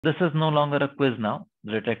This is no longer a quiz now.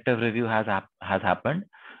 The detective review has happened.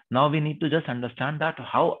 Now we need to just understand that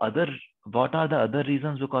what are the other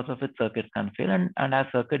reasons because of which circuits can fail, and as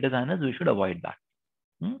circuit designers, we should avoid that.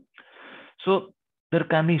 So there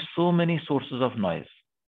can be so many sources of noise: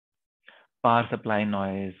 power supply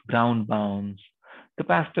noise, ground bounce,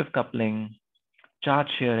 capacitive coupling, charge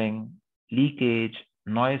sharing, leakage,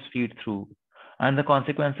 noise feed through, and the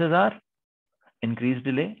consequences are increased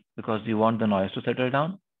delay because you want the noise to settle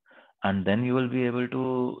down, and then you will be able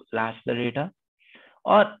to latch the data,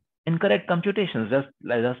 or incorrect computations, just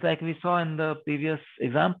like we saw in the previous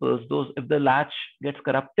examples. Those, if the latch gets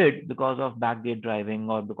corrupted because of backgate driving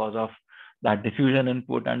or because of that diffusion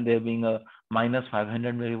input and there being a minus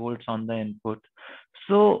 500 millivolts on the input,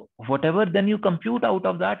 so whatever then you compute out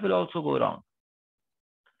of that will also go wrong.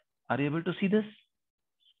 Are you able to see this?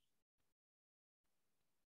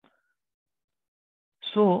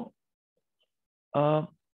 So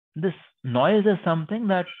this noise is something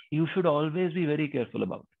that you should always be very careful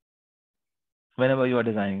about whenever you are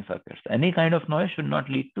designing circuits. Any kind of noise should not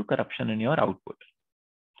lead to corruption in your output.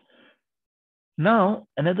 Now,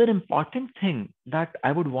 another important thing that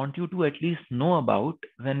I would want you to at least know about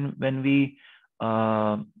when we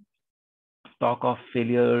talk of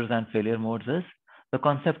failures and failure modes is the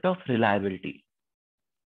concept of reliability.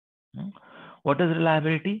 What is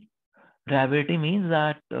reliability? Reliability means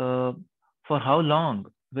that for how long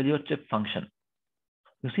will your chip function?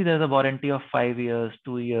 You see, there's a warranty of 5 years,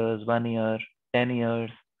 2 years, 1 year, 10 years.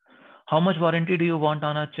 How much warranty do you want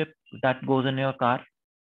on a chip that goes in your car?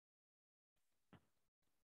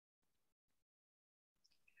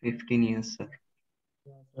 15 years, sir.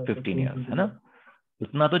 15 years, है ना?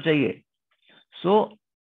 उतना तो चाहिए. So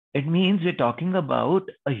it means we're talking about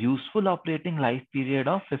a useful operating life period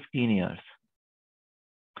of 15 years.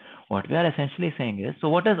 What we are essentially saying is, so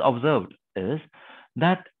what is observed is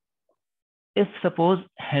that if suppose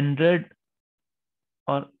 100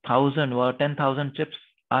 or 1000 or 10,000 chips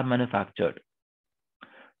are manufactured.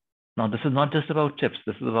 Now, this is not just about chips.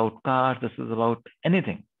 This is about cars. This is about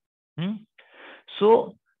anything.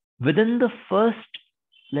 So within the first,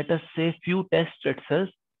 let us say, few tests itself,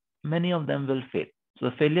 many of them will fail. So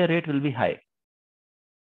the failure rate will be high.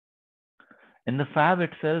 In the fab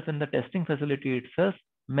itself, in the testing facility itself,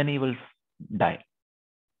 many will die.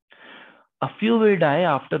 A few will die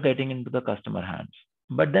after getting into the customer hands.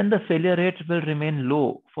 But then the failure rates will remain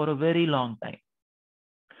low for a very long time.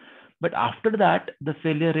 But after that, the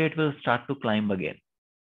failure rate will start to climb again.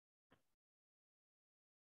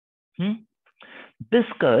 This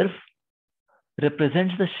curve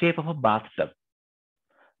represents the shape of a bathtub.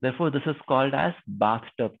 Therefore, this is called as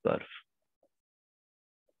bathtub curve,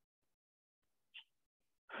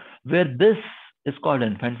 where this is called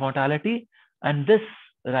infant mortality and this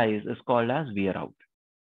rise is called as wear out.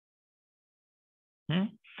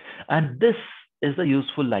 And this is the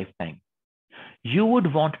useful lifetime. You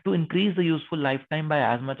would want to increase the useful lifetime by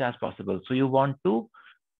as much as possible. So you want to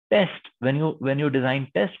test, when you design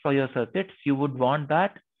tests for your circuits, you would want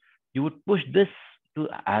that you would push this to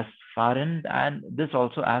as far in and this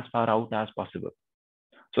also as far out as possible,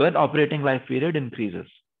 so that operating life period increases.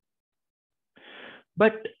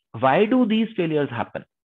 But why do these failures happen?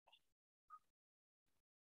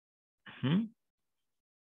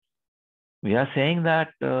 We are saying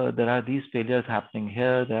that there are these failures happening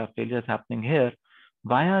here, there are failures happening here.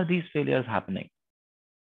 Why are these failures happening?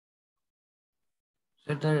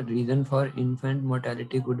 So the reason for infant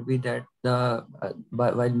mortality could be that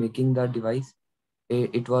while making the device,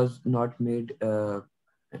 it was not made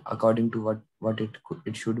according to what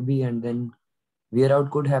it should be, and then wear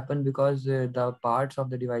out could happen because the parts of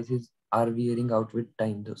the devices are wearing out with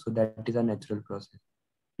time. So that is a natural process.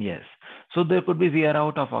 Yes. So there could be wear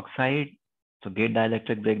out of oxide. So gate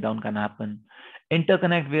dielectric breakdown can happen.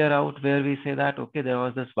 Interconnect wear out, where we say that, okay, there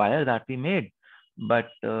was this wire that we made, but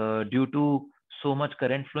due to so much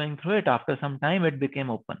current flowing through it, after some time, it became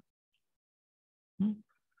open.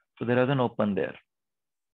 So there was an open there.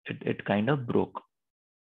 It kind of broke.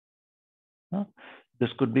 This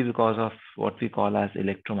could be because of what we call as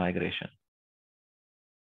electromigration.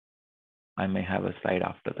 I may have a slide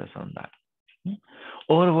after this on that.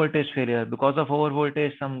 Over voltage failure. Because of over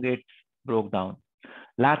voltage, some gates broke down.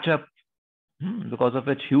 Latch up, because of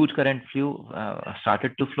which huge current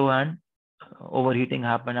started to flow and overheating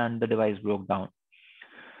happened and the device broke down.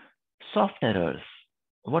 Soft errors.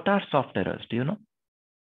 What are soft errors? Do you know?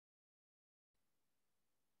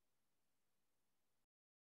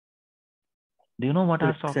 Do you know what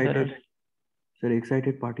are soft errors? So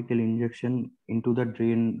excited particle injection into the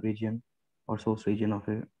drain region or source region of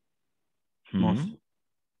a MOS.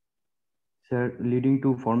 Sir, leading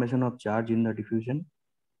to formation of charge in the diffusion.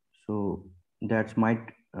 So that might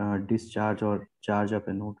discharge or charge up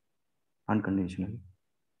a node unconditionally.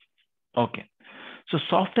 Okay. So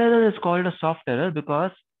soft error is called a soft error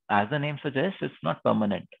because, as the name suggests, it's not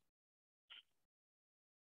permanent.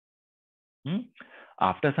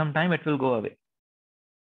 After some time, it will go away.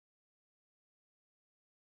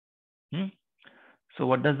 So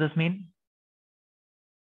what does this mean?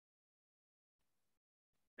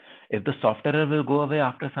 If the soft error will go away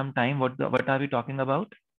after some time, what are we talking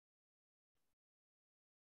about?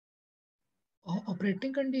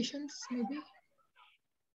 Operating conditions, maybe?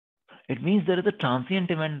 It means there is a transient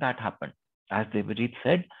event that happened. As Devajit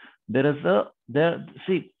said,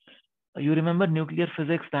 see, you remember nuclear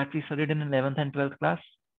physics that we studied in 11th and 12th class?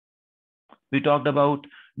 We talked about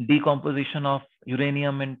decomposition of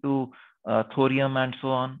uranium into thorium and so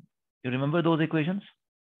on. You remember those equations?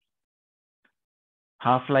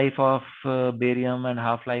 Half-life of barium and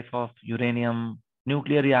half-life of uranium,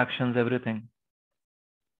 nuclear reactions, everything.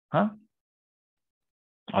 Huh?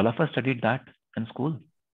 All of us studied that in school.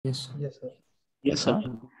 Yes, sir. Yes, sir. Yes, sir.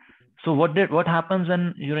 Huh? So what happens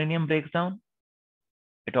when uranium breaks down?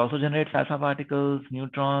 It also generates alpha particles,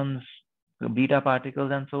 neutrons, beta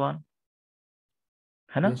particles, and so on.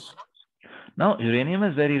 Yes. Now, uranium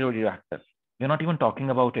is very radioactive. We're not even talking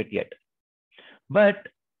about it yet. But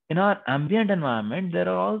in our ambient environment, there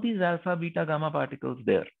are all these alpha, beta, gamma particles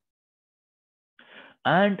there.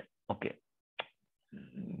 And, okay,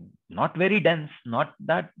 not very dense, not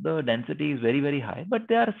that the density is very, very high, but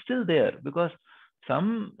they are still there because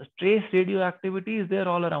some trace radioactivity is there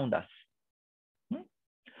all around us.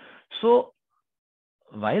 So,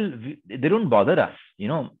 while they don't bother us,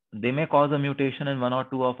 they may cause a mutation in one or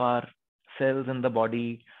two of our cells in the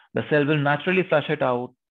body. The cell will naturally flush it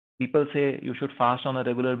out. People say you should fast on a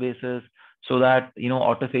regular basis so that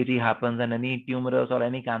autophagy happens and any tumorous or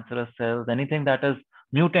any cancerous cells, anything that is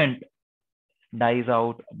mutant, dies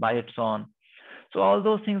out by its own. So all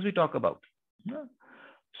those things we talk about.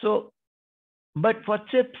 So, but for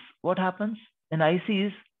chips, what happens in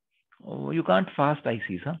ICs? You can't fast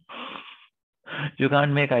ICs, huh? You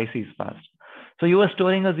can't make ICs fast. So you were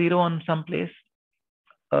storing a zero on some place.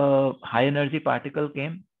 A high energy particle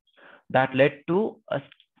came that led to a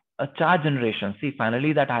charge generation. See,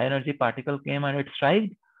 finally that high energy particle came and it struck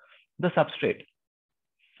the substrate.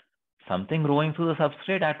 Something rolling through the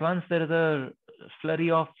substrate, at once there is a flurry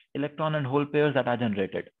of electron and hole pairs that are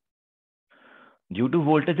generated. Due to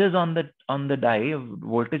voltages on the die,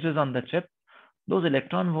 voltages on the chip, those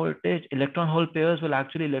electron hole pairs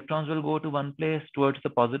electrons will go to one place towards the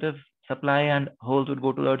positive supply and holes would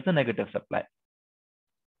go towards the negative supply.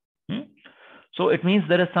 So it means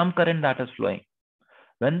there is some current that is flowing.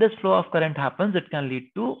 When this flow of current happens, it can lead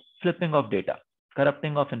to flipping of data,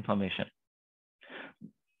 corrupting of information.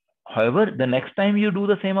 However, the next time you do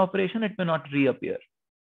the same operation, it may not reappear.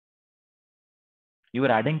 You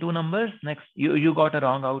were adding two numbers, next you got a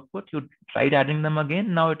wrong output, you tried adding them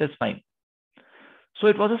again, now it is fine. So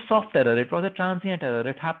it was a soft error, it was a transient error.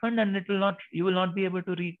 It happened and you will not be able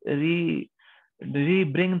to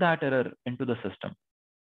bring that error into the system.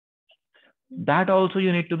 That also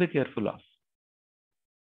you need to be careful of.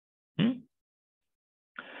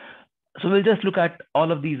 So we'll just look at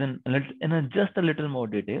all of these in just a little more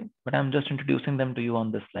detail, but I'm just introducing them to you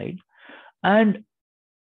on this slide. And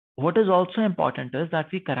what is also important is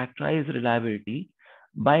that we characterize reliability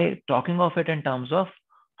by talking of it in terms of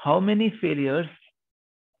how many failures,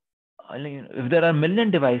 if there are 1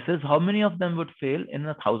 million devices, how many of them would fail in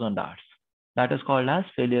 1,000 hours? That is called as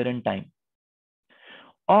failure in time.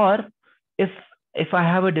 Or if I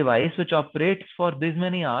have a device which operates for this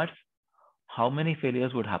many hours, how many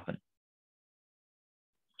failures would happen?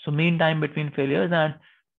 So mean time between failures and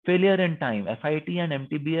failure in time, FIT and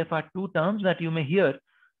MTBF are two terms that you may hear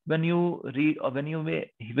when you read or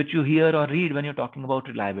which you hear or read when you're talking about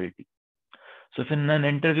reliability. So if in an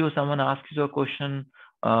interview someone asks you a question,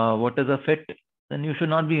 what is a fit? Then you should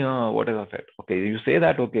not be, what is a fit? Okay, you say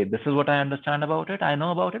that, okay, this is what I understand about it. I know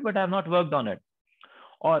about it, but I have not worked on it.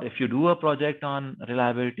 Or if you do a project on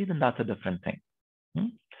reliability, then that's a different thing.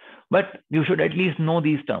 But you should at least know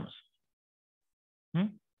these terms.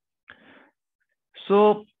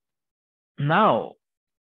 So now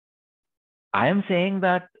I am saying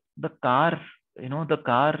that the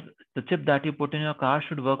chip that you put in your car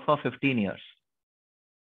should work for 15 years.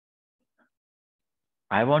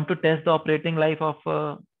 I want to test the operating life of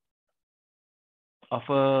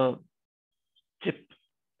a chip.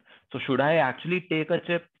 So should I actually take a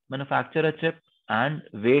chip, manufacture a chip and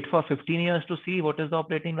wait for 15 years to see what is the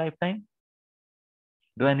operating lifetime?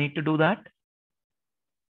 Do I need to do that?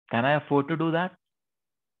 Can I afford to do that?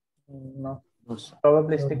 No. No, sir.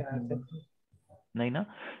 Probabilistic analysis. No.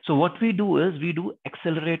 So what we do is we do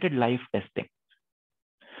accelerated life testing.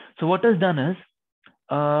 So what is done is,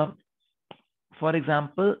 for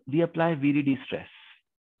example, we apply VDD stress.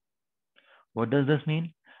 What does this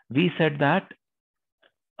mean? We said that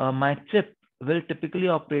my chip will typically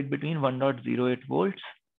operate between 1.08 volts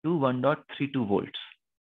to 1.32 volts.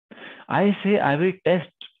 I say I will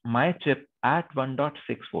test my chip at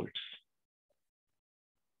 1.6 volts.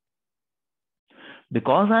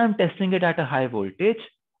 Because I am testing it at a high voltage,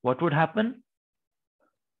 what would happen?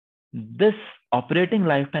 This operating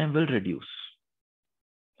lifetime will reduce.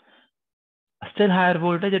 Still higher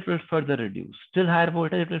voltage, it will further reduce. Still higher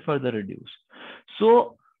voltage, it will further reduce.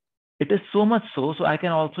 So it is so much so I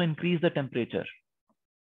can also increase the temperature.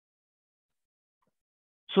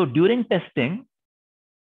 So during testing,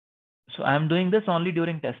 so I'm doing this only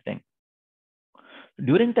during testing.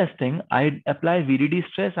 During testing, I apply VDD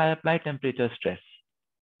stress, I apply temperature stress.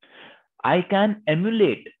 I can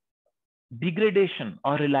emulate degradation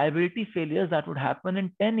or reliability failures that would happen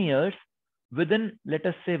in 10 years within, let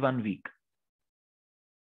us say, 1 week.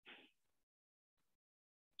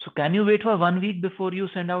 So can you wait for 1 week before you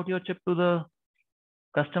send out your chip to the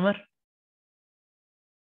customer?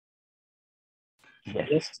 Yes.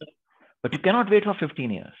 Yes, sir. But you cannot wait for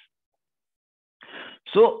 15 years.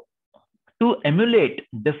 So to emulate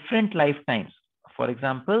different lifetimes, for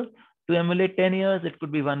example, to emulate 10 years, it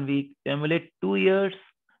could be 1 week. To emulate 2 years,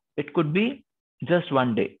 it could be just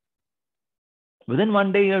 1 day. Within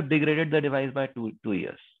 1 day, you have degraded the device by 2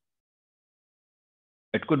 years.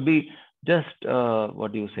 It could be just,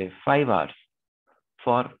 5 hours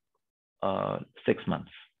for 6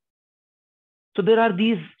 months. So there are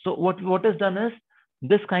these. So what is done is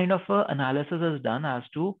this kind of analysis is done as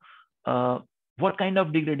to what kind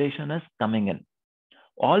of degradation is coming in.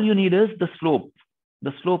 All you need is the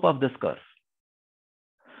slope of this curve.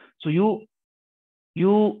 So you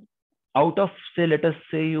out of, say, let us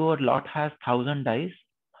say your lot has 1000 dies,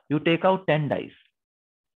 you take out 10 dies,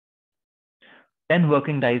 10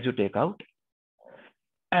 working dies you take out,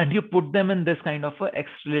 and you put them in this kind of a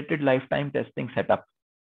accelerated lifetime testing setup.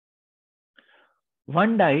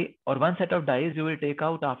 One die or one set of dies you will take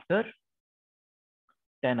out after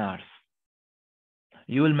 10 hours.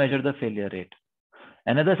 You will measure the failure rate.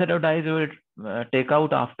 Another set of dies you will take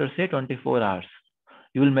out after, say, 24 hours.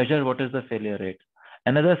 You will measure what is the failure rate.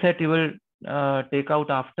 Another set you will take out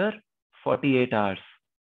after 48 hours.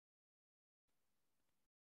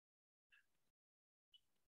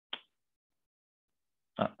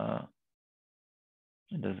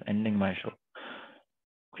 It is ending my show.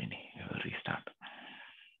 We will restart.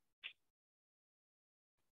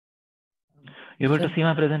 You able to see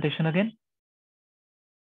my presentation again?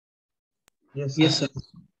 Yes, sir.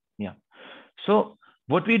 Yeah. So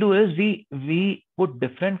what we do is we put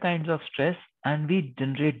different kinds of stress and we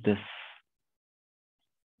generate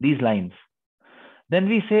these lines. Then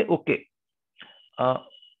we say, okay,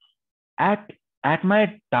 at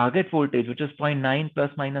my target voltage, which is 0.9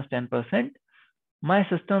 plus minus 10%, my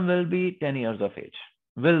system will be 10 years of age,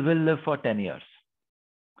 will live for 10 years.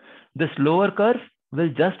 This lower curve will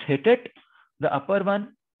just hit it. The upper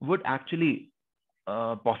one would actually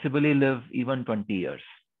possibly live even 20 years.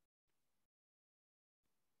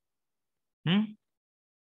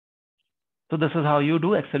 So this is how you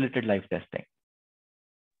do accelerated life testing.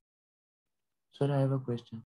 Sir, I have a question.